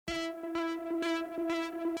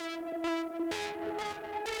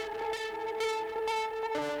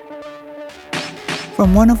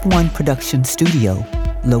From One of One Production Studio,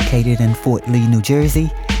 located in Fort Lee, New Jersey,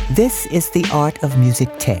 this is The Art of Music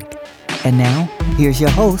Tech. And now, here's your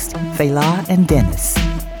host, Fela and Dennis.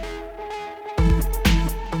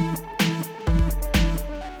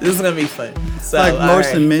 This is going to be fun. So, like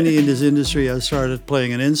most and many in this industry, I started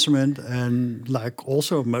playing an instrument. And like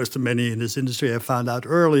also most and many in this industry, I found out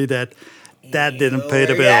early that didn't pay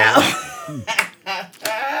the bill.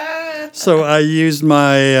 So I used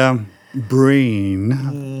my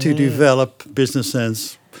brain to develop business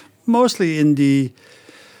sense, mostly in the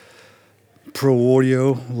pro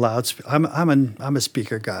audio loudspeaker. I'm a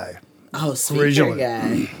speaker guy. Oh, speaker originally.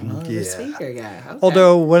 guy. Oh, Yeah. the speaker guy. Okay.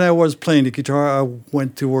 Although when I was playing the guitar, I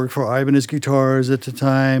went to work for Ibanez Guitars at the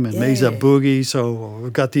time and Mesa Boogie, so I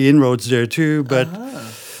got the inroads there too. But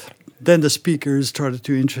then the speakers started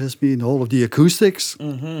to interest me in all of the acoustics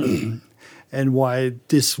and why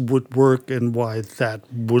this would work and why that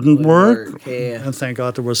wouldn't work. Yeah. And thank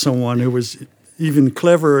God there was someone who was even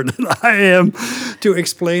cleverer than I am to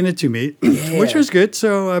explain it to me, which was good.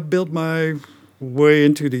 So I built my way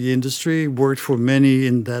into the industry, worked for many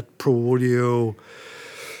in that pro audio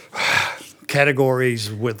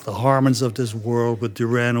categories with the Harmans of this world, with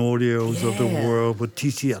Duran Audios of the world, with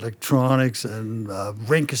TC Electronics and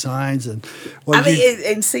Rinke Signs. And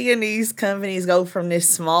and seeing these companies go from these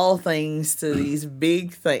small things to these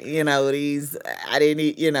big things, these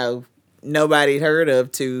nobody'd heard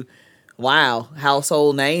of to, wow,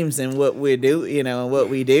 household names and what we do, and what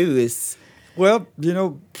we do is. Well,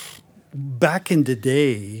 back in the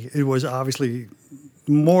day, it was obviously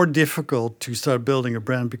more difficult to start building a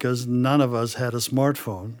brand because none of us had a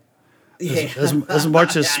smartphone. As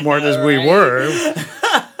much as smart as we were,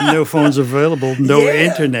 no phones available, no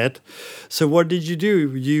internet. So what did you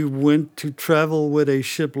do? You went to travel with a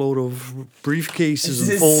shipload of briefcases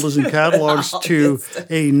and folders and catalogs to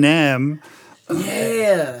a NAM.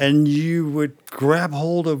 Yeah. And you would grab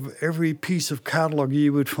hold of every piece of catalog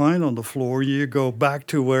you would find on the floor. You go back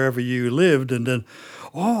to wherever you lived and then,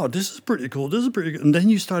 oh, this is pretty cool. This is pretty good. And then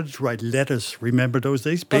you started to write letters. Remember those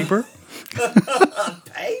days? Paper?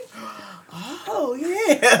 Paper? Oh,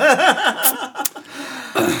 yeah.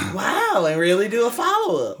 Wow. And really do a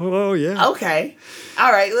follow-up. Oh, yeah. Okay.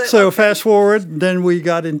 All right. So fast forward, then we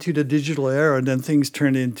got into the digital era, and then things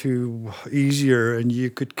turned into easier, and you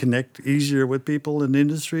could connect easier with people in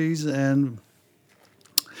industries. And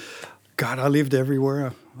God, I lived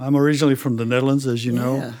everywhere. I'm originally from the Netherlands, as you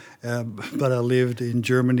know, but I lived in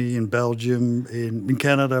Germany, in Belgium, in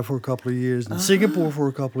Canada for a couple of years, in Singapore for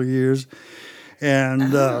a couple of years.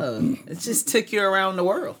 And it just took you around the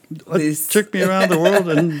world. It took me around the world.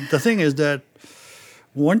 And the thing is that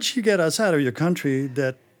once you get outside of your country,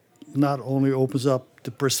 that not only opens up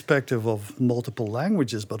the perspective of multiple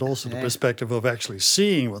languages, but also the perspective of actually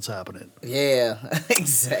seeing what's happening. Yeah,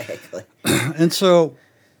 exactly. And so,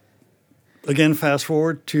 again, fast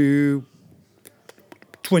forward to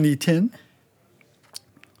 2010.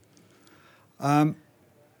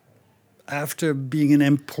 After being an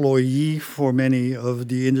employee for many of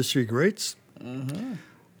the industry greats,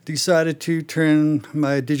 decided to turn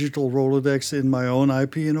my digital Rolodex in my own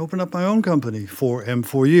IP and open up my own company,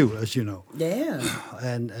 4M4You, as you know. Yeah.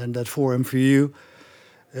 And that 4M4You,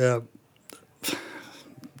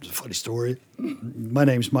 funny story. My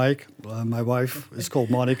name's Mike. My wife is called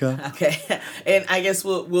Monica. Okay. And I guess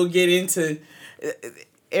we'll get into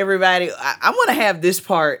everybody. I want to have this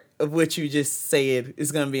part of what you just said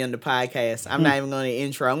is going to be on the podcast. I'm not even going to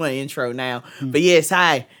intro. I'm going to intro now. But yes,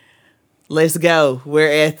 hi. Let's go.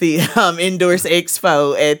 We're at the Endorse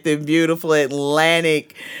Expo at the beautiful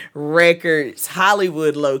Atlantic Records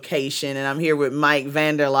Hollywood location. And I'm here with Mike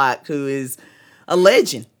Vanderlock, who is a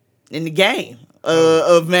legend in the game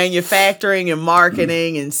of manufacturing and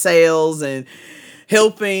marketing and sales and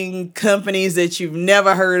helping companies that you've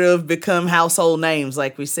never heard of become household names,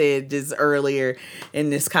 like we said just earlier in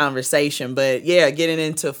this conversation. But yeah, getting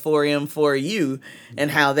into 4M4You and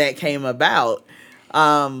how that came about.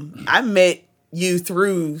 I met you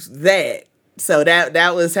through that. So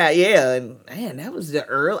that was how, and man, that was the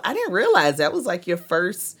early, I didn't realize that was like your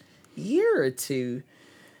first year or two.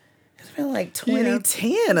 It's been like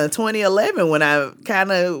 2010 or 2011 when I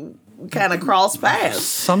kind of crossed paths.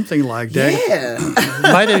 Something like that. Yeah.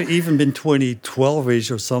 Might have even been 2012-ish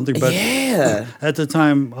or something. But at the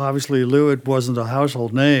time, obviously, Lewitt wasn't a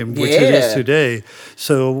household name, which it is today.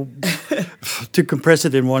 So to compress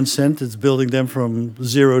it in one sentence, building them from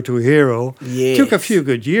zero to hero, took a few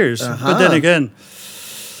good years. But then again,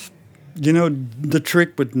 the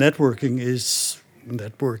trick with networking is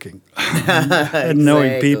networking. And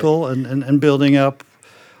knowing people and building up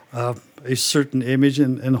a certain image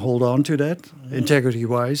and hold on to that,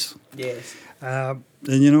 integrity-wise. Yes. And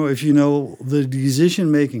if you know the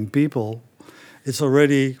decision-making people, it's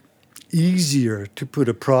already easier to put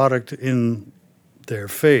a product in their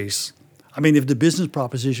face. I mean, if the business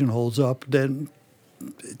proposition holds up, then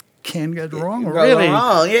it can't get wrong, really.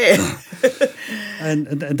 Wrong, yeah. and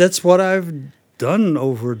that's what I've done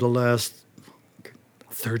over the last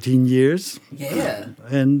 13 years. Yeah.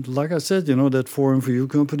 And like I said, that 4M4You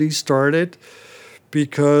company started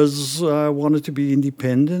because I wanted to be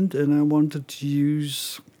independent and I wanted to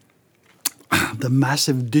use the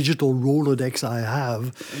massive digital Rolodex I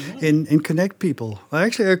have in connect people. I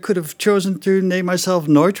could have chosen to name myself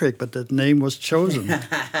Neutrik, but that name was chosen.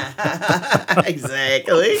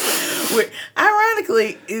 Exactly.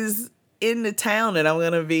 Ironically, is in the town that I'm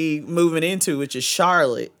going to be moving into, which is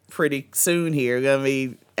Charlotte, pretty soon here. Going to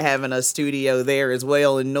be having a studio there as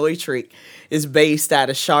well. And Neutrik is based out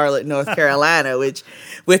of Charlotte, North Carolina, which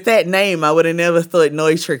with that name, I would have never thought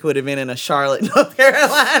Neutrik would have been in a Charlotte, North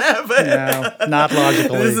Carolina. But no, not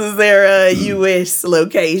logically. This is their U.S.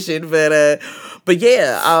 location. But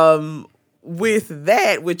yeah, with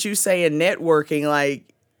that, what you say in networking, like,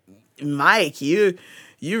 Mike, you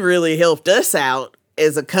really helped us out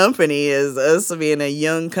as a company, as us being a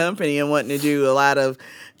young company and wanting to do a lot of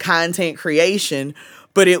content creation,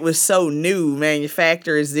 but it was so new.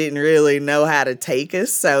 Manufacturers didn't really know how to take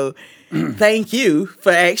us. So thank you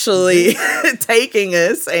for actually taking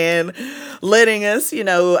us and letting us,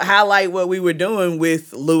 highlight what we were doing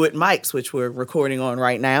with Logt mics, which we're recording on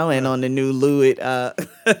right now, and on the new Logt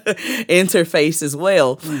interface as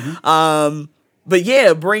well. But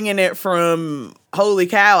yeah, bringing it from, holy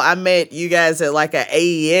cow, I met you guys at like a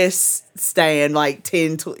AES stand like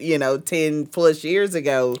 10 plus years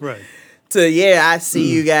ago. Right. So yeah, I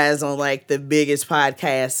see you guys on like the biggest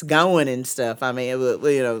podcasts going and stuff. I mean,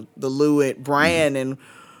 the Logt brand and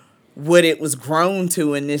what it was grown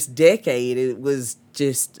to in this decade, it was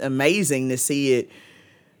just amazing to see it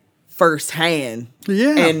firsthand.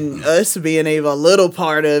 Yeah. And us being a little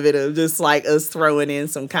part of it, of just like us throwing in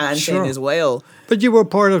some content as well. But you were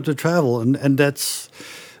part of the travel, and that's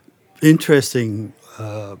interesting.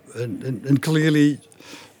 And clearly,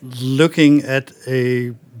 looking at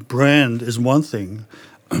a brand is one thing,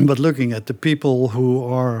 but looking at the people who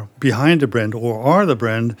are behind the brand or are the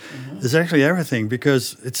brand is actually everything,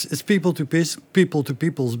 because it's people to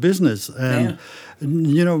people's business, and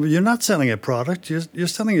you're not selling a product, you're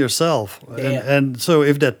selling yourself, and so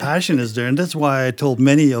if that passion is there, and that's why I told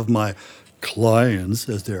many of my clients,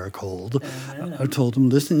 as they are called, I told them,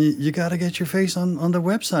 listen, you got to get your face on the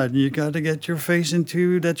website, you got to get your face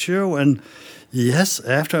into that show, and yes,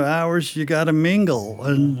 after hours, you got to mingle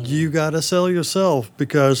and you got to sell yourself,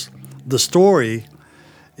 because the story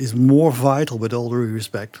is more vital, with all due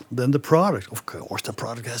respect, than the product. Of course, the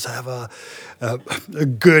product has to have a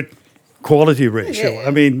good quality ratio. Yeah.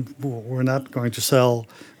 I mean, we're not going to sell,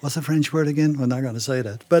 what's the French word again? We're not going to say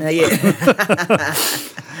that. But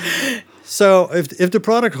so if the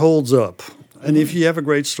product holds up, and if you have a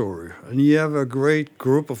great story, and you have a great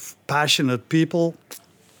group of passionate people,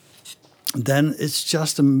 then it's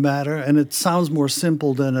just a matter, and it sounds more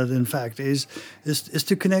simple than it in fact is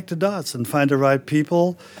to connect the dots and find the right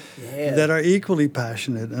people that are equally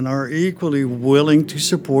passionate and are equally willing to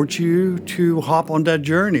support you to hop on that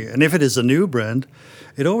journey. And if it is a new brand,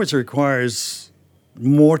 it always requires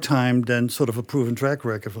more time than sort of a proven track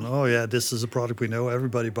record from, oh yeah, this is a product we know,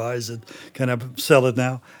 everybody buys it, can I sell it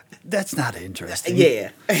now? That's not interesting.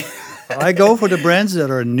 Yeah. I go for the brands that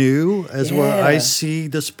are new, as where I see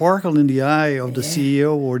the sparkle in the eye of the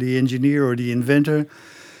CEO or the engineer or the inventor,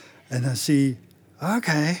 and I see,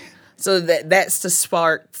 okay. So that's the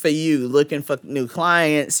spark for you, looking for new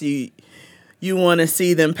clients. You want to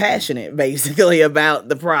see them passionate, basically, about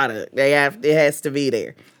the product. It has to be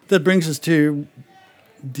there. That brings us to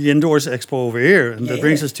the Endorse Expo over here, and that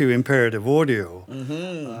brings us to Imperative Audio.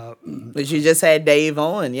 But you just had Dave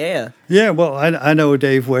on, Yeah, well, I know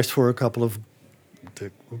Dave West for a couple of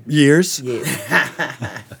years.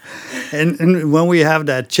 And when we have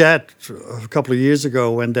that chat a couple of years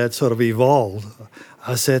ago, when that sort of evolved,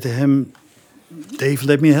 I said to him, Dave,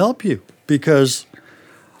 let me help you, because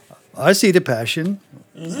I see the passion,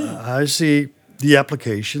 I see the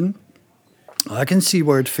application, I can see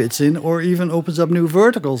where it fits in or even opens up new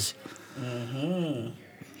verticals.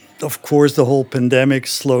 Of course, the whole pandemic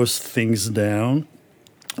slows things down,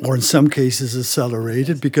 or in some cases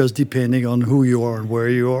accelerated, because depending on who you are and where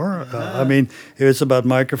you are. I mean, if it's about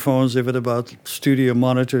microphones, if it's about studio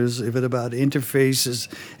monitors, if it's about interfaces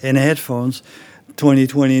and headphones,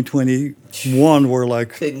 2020 and 21 were like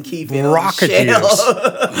couldn't keep it rocket on the years.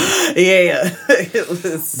 shelf. Yeah, it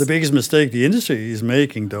was. The biggest mistake the industry is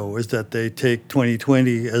making, though, is that they take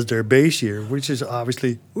 2020 as their base year, which is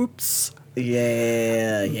obviously, oops.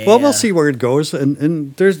 Yeah. Well, we'll see where it goes.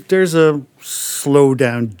 And there's a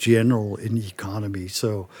slowdown general in the economy.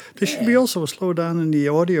 So there should be also a slowdown in the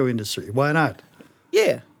audio industry. Why not?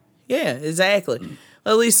 Yeah, exactly.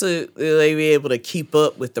 Well, at least they be able to keep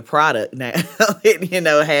up with the product now,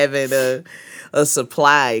 having a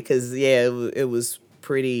supply. Because, it was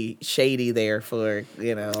pretty shady there for,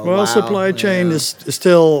 a Well, while, supply chain is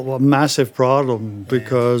still a massive problem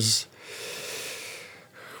because,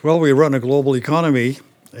 well, we run a global economy.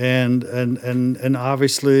 And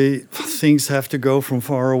obviously things have to go from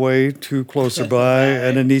far away to closer by,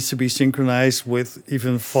 and it needs to be synchronized with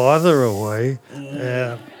even farther away.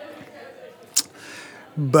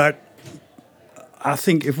 But I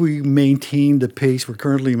think if we maintain the pace we're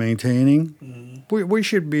currently maintaining, we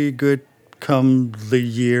should be good come the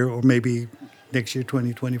year or maybe next year,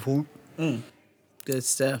 2024. Good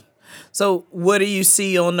stuff. So what do you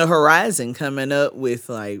see on the horizon coming up with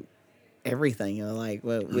like everything,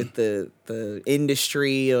 with the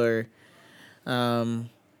industry or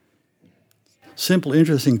Simple,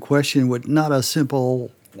 interesting question with not a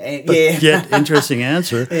simple but yet interesting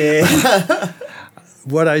answer.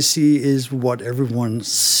 What I see is what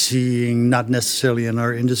everyone's seeing, not necessarily in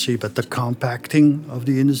our industry, but the compacting of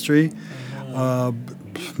the industry.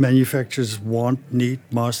 Manufacturers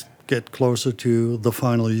must get closer to the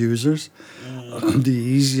final users. The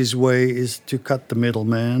easiest way is to cut the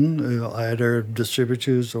middleman, either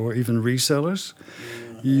distributors or even resellers.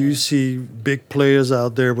 You see big players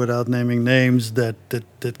out there, without naming names, that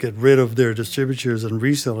get rid of their distributors and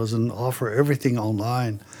resellers and offer everything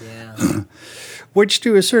online. Yeah. Which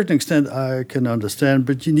to a certain extent I can understand,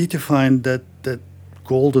 but you need to find that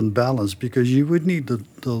golden balance, because you would need the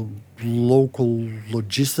local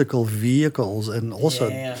logistical vehicles and also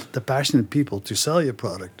the passionate people to sell your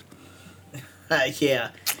product.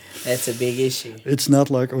 Yeah, that's a big issue. It's not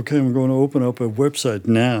like, okay, I'm going to open up a website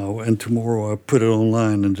now and tomorrow I put it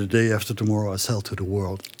online and the day after tomorrow I sell to the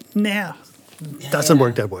world. Nah, doesn't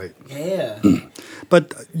work that way. Yeah.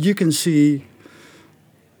 But you can see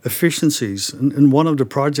efficiencies. And one of the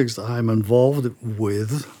projects I'm involved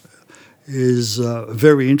with is a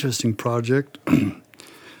very interesting project.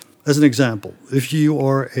 As an example, if you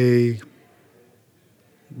are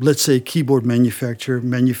let's say, keyboard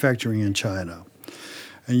manufacturing in China,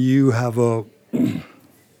 and you have a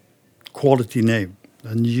quality name,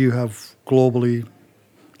 and you have globally,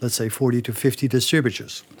 let's say, 40 to 50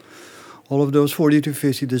 distributors. All of those 40 to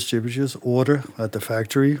 50 distributors order at the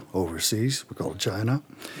factory overseas, we call it China,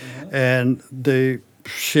 and they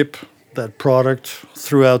ship that product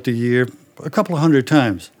throughout the year a couple of hundred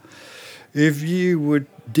times. If you would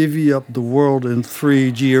divvy up the world in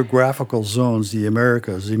 3 geographical zones, the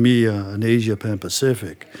Americas, EMEA, and Asia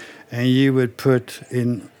Pacific, and you would put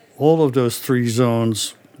in all of those 3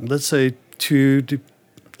 zones, let's say two to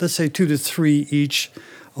 3 each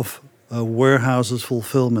of warehouses,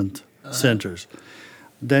 fulfillment centers,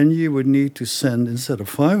 then you would need to send, instead of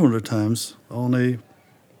 500 times, only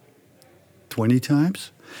 20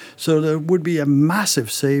 times. So there would be a massive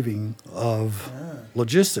saving of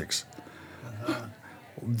logistics.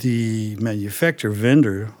 The manufacturer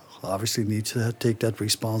vendor obviously needs to take that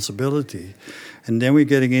responsibility. And then we're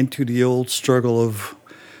getting into the old struggle of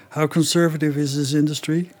how conservative is this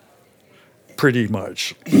industry? Pretty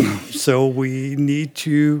much. So we need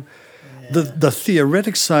to... The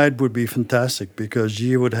theoretic side would be fantastic, because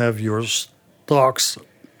you would have your stocks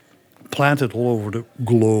planted all over the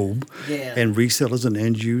globe, and resellers and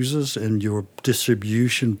end users and your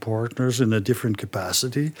distribution partners in a different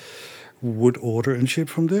capacity would order and ship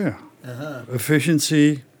from there.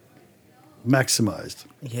 Efficiency maximized.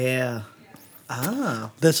 Yeah.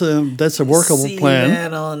 That's a workable plan. See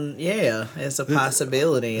that on, as a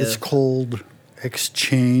possibility. It's called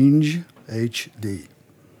Exchange HD.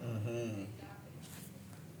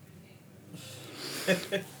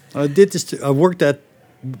 I did this.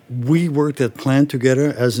 We worked at Plant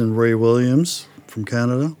together, as in Ray Williams from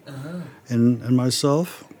Canada, and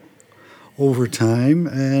myself, over time,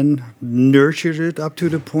 and nurtured it up to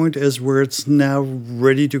the point as where it's now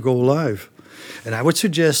ready to go live. And I would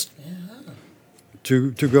suggest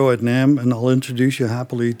to go at NAMM, and I'll introduce you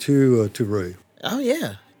happily to Ray. Oh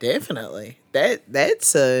yeah, definitely.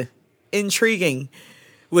 That's intriguing.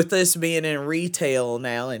 With us being in retail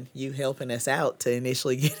now, and you helping us out to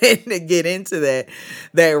initially get into that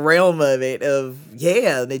realm of it,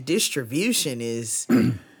 the distribution is,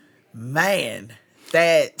 man.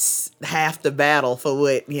 that's half the battle for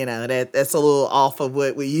what, that's a little off of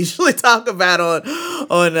what we usually talk about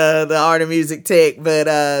on the Art of Music Tech. But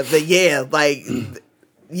yeah, like,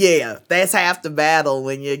 yeah, that's half the battle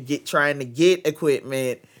when you're trying to get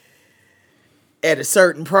equipment at a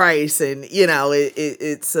certain price, and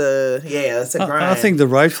it's a grind. I think the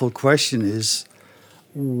rightful question is,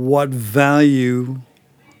 what value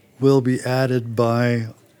will be added by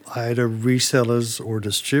either resellers or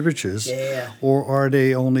distributors, or are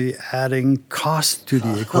they only adding cost to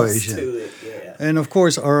the equation? To it, yeah. And of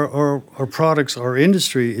course, our products, our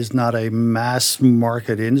industry is not a mass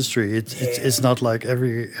market industry. It's not like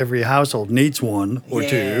every household needs one or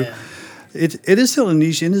two. It is still a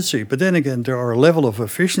niche industry, but then again, there are a level of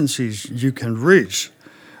efficiencies you can reach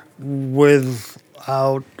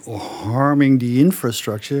without harming the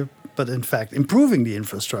infrastructure, but in fact improving the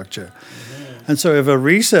infrastructure. And so if a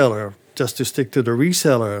reseller, just to stick to the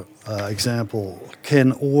reseller example,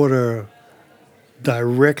 can order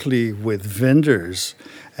directly with vendors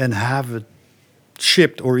and have it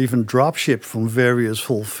shipped or even drop shipped from various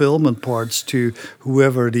fulfillment parts to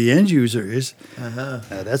whoever the end user is,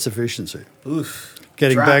 that's efficiency. Oof.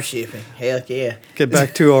 Getting drop back, shipping. Heck yeah. Get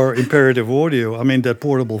back to our imperative audio. I mean, that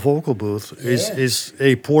portable vocal booth is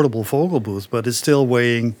a portable vocal booth, but it's still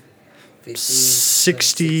weighing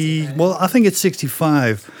 60, well, I think it's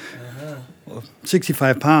 65.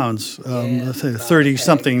 65 pounds,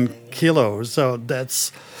 30-something kilos. So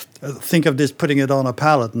that's, think of this, putting it on a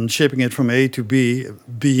pallet and shipping it from A to B,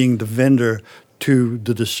 being the vendor to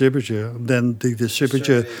the distributor, then the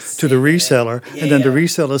distributor to the reseller, and then the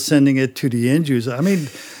reseller sending it to the end user. I mean,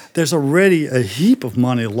 there's already a heap of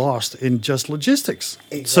money lost in just logistics.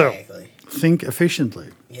 Exactly. So think efficiently.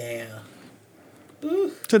 Yeah.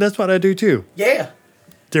 So that's what I do too. Yeah.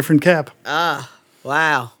 Different cap.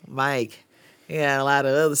 Wow, Mike. Yeah, a lot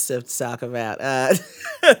of other stuff to talk about.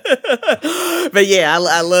 But yeah,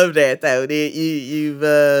 I love that though. You've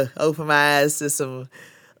opened my eyes to some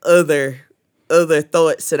other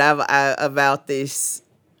thoughts that I've about this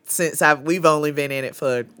since we've only been in it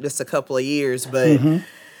for just a couple of years. But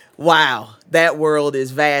wow, that world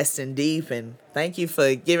is vast and deep. And thank you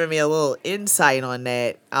for giving me a little insight on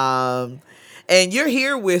that. And you're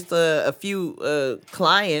here with a few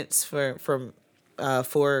clients from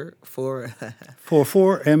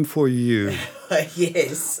 4M4You.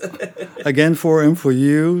 Yes. Again,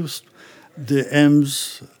 4M4You. The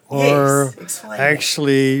M's are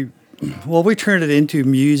actually, well, we turned it into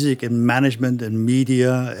music and management and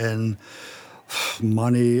media and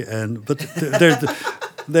money, but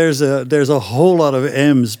there's a whole lot of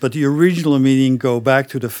M's. But the original meaning go back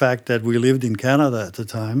to the fact that we lived in Canada at the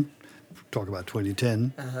time. Talk about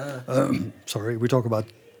 2010. Sorry, we talk about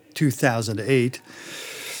 2008.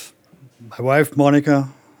 My wife, Monica,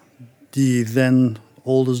 the then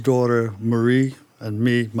oldest daughter, Marie, and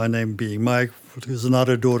me, my name being Mike, there's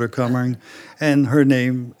another daughter coming, and her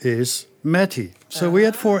name is Matty. So we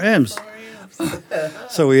had 4 M's.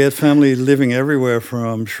 So we had family living everywhere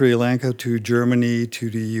from Sri Lanka to Germany to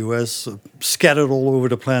the US, scattered all over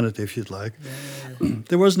the planet, if you'd like.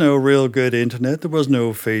 There was no real good internet. There was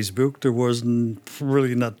no Facebook. There wasn't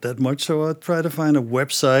really not that much. So I tried to find a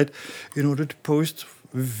website in order to post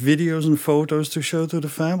videos and photos to show to the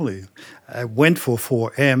family. I went for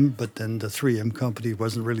 4M, but then the 3M company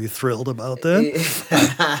wasn't really thrilled about that.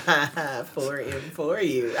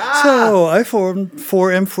 4M4You. So I formed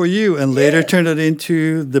 4M4You and later turned it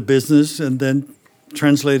into the business and then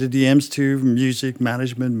translated the M's to music,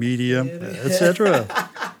 management, media, etc.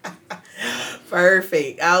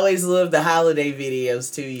 Perfect. I always love the holiday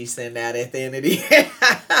videos too you send out at the end of the year.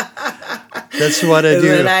 That's what I do.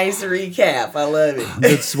 It's a nice recap. I love it.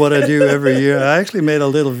 That's what I do every year. I actually made a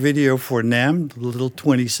little video for NAMM, a little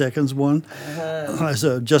 20 seconds one,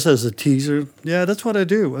 just as a teaser. Yeah, that's what I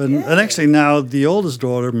do. And actually now the oldest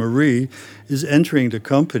daughter, Marie, is entering the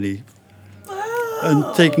company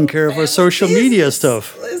and taking care of our social media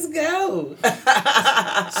stuff. Let's go.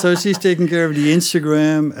 So she's taking care of the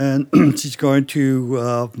Instagram, and she's going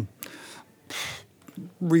to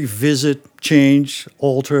revisit, change,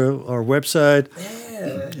 alter our website,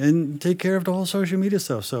 and take care of the whole social media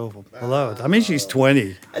stuff. So I love it. I mean, she's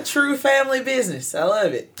 20. A true family business. I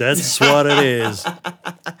love it. That's what it is.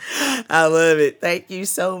 I love it. Thank you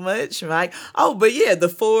so much, Mike. Oh, but yeah,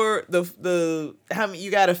 how many,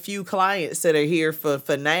 you got a few clients that are here for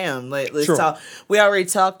NAMM. Let's talk. We already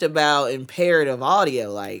talked about imperative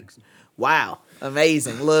audio. Like, wow,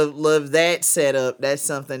 amazing. Love that setup. That's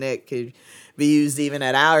something that could be used even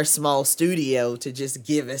at our small studio to just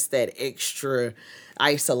give us that extra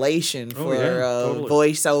isolation for totally.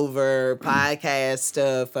 voiceover, podcast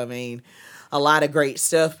stuff. I mean, a lot of great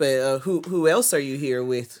stuff. But who else are you here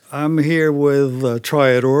with? I'm here with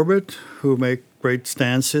Triad Orbit, who make great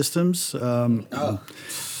stand systems.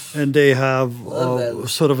 And they have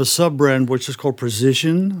sort of a sub-brand which is called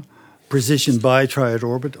Precision by Triad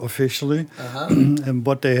Orbit officially. And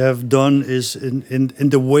what they have done is in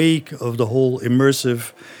the wake of the whole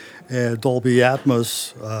immersive Dolby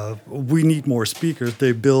Atmos, we need more speakers.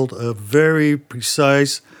 They built a very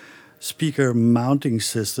precise speaker mounting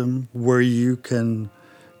system where you can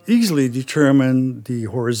easily determine the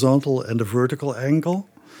horizontal and the vertical angle.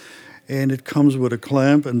 And it comes with a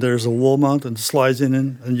clamp, and there's a wall mount, and slides in,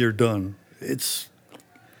 and you're done. It's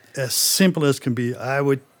as simple as can be. I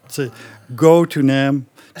would say go to NAMM,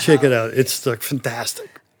 check it out. It's like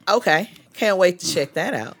fantastic. Okay. Can't wait to check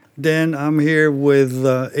that out. Then I'm here with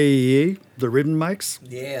AEA, the ribbon mics.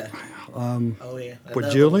 Yeah.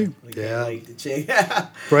 With Julie. Yeah. Wait to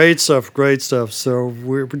check. Great stuff. So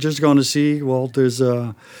we're just going to see. Well, there's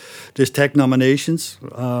tech nominations,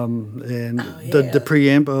 and the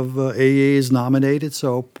preamp of AEA is nominated.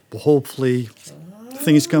 So hopefully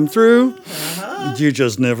things come through. You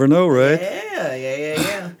just never know, right?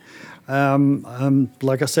 Yeah.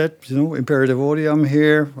 Like I said, Imperative Audio. I'm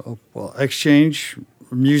here. Exchange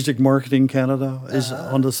Music Marketing Canada is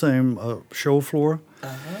on the same show floor.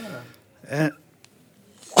 And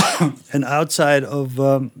outside of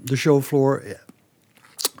the show floor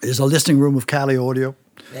is a listing room of Cali Audio.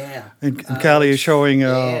 Yeah. And Cali is showing,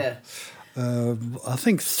 I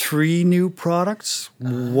think, 3 new products.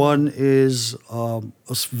 One is a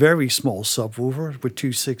very small subwoofer with 2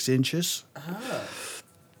 6-inches.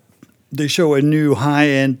 They show a new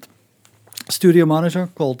high-end studio monitor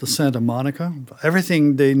called the Santa Monica.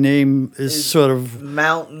 Everything they name is sort of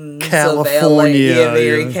mountains California. Of LA. Yeah,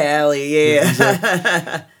 very Cali, yeah.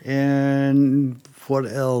 Exactly. And what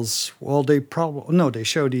else? Well, they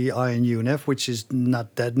show the INUNF, which is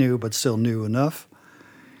not that new, but still new enough.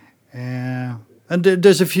 And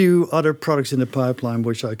there's a few other products in the pipeline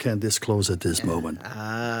which I can't disclose at this moment.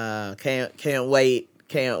 Can't wait.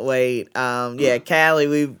 Cali,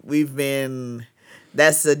 we've been.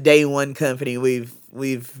 That's a day one company we've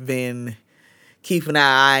been keeping our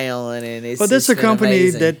eye on, and it's. But that's a company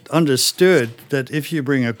amazing. that understood that if you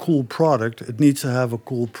bring a cool product, it needs to have a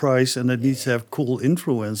cool price and it needs to have cool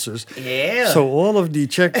influencers. Yeah. So all of the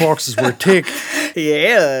check boxes were ticked. We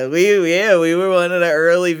were one of the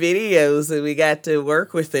early videos and we got to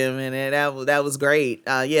work with them, and that was great.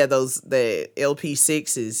 The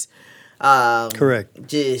LP6s. Correct.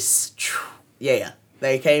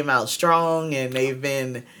 They came out strong, and they've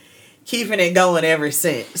been keeping it going ever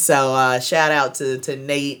since. So shout out to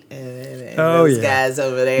Nate and those guys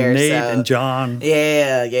over there. Nate and John.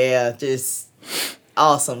 Yeah, just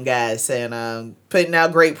awesome guys, and putting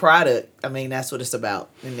out great product. I mean, that's what it's about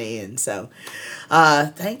in the end. So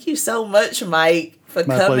thank you so much, Mike, for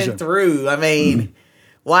My coming pleasure. through. I mean,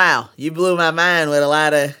 wow, you blew my mind with a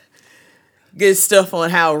lot of good stuff on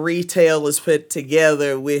how retail is put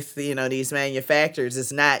together with, these manufacturers.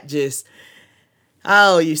 It's not just,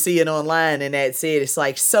 you see it online and that's it. It's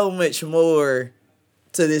like so much more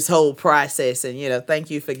to this whole process. And, thank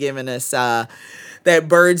you for giving us that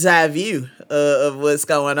bird's eye view of what's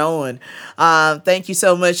going on. Thank you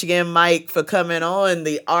so much again, Mike, for coming on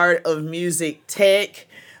The Art of Music Tech.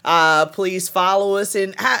 Please follow us.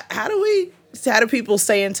 And how do people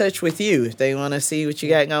stay in touch with you if they want to see what you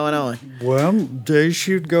got going on? Well, they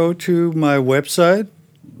should go to my website,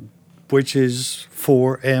 which is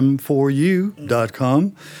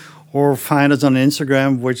 4M4You.com, or find us on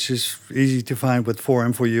Instagram, which is easy to find with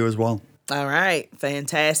 4M4You as well. All right.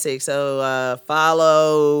 Fantastic. So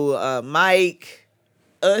follow Mike,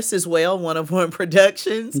 us as well, 101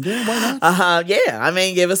 Productions. Yeah, why not?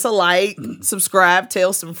 Give us a like, subscribe,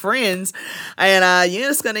 tell some friends, and you're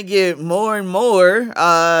just gonna get more and more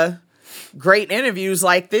great interviews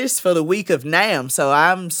like this for the week of NAMM. So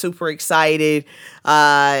I'm super excited,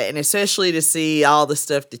 and especially to see all the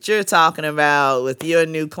stuff that you're talking about with your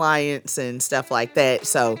new clients and stuff like that.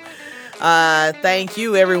 So thank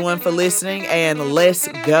you everyone for listening, and let's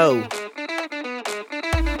go.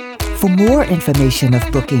 For more information of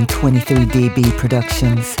booking 23dB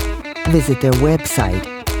Productions, visit their website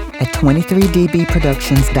at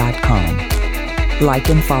 23dbproductions.com. Like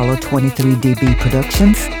and follow 23dB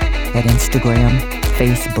Productions at Instagram,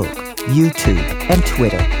 Facebook, YouTube, and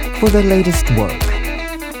Twitter for the latest work.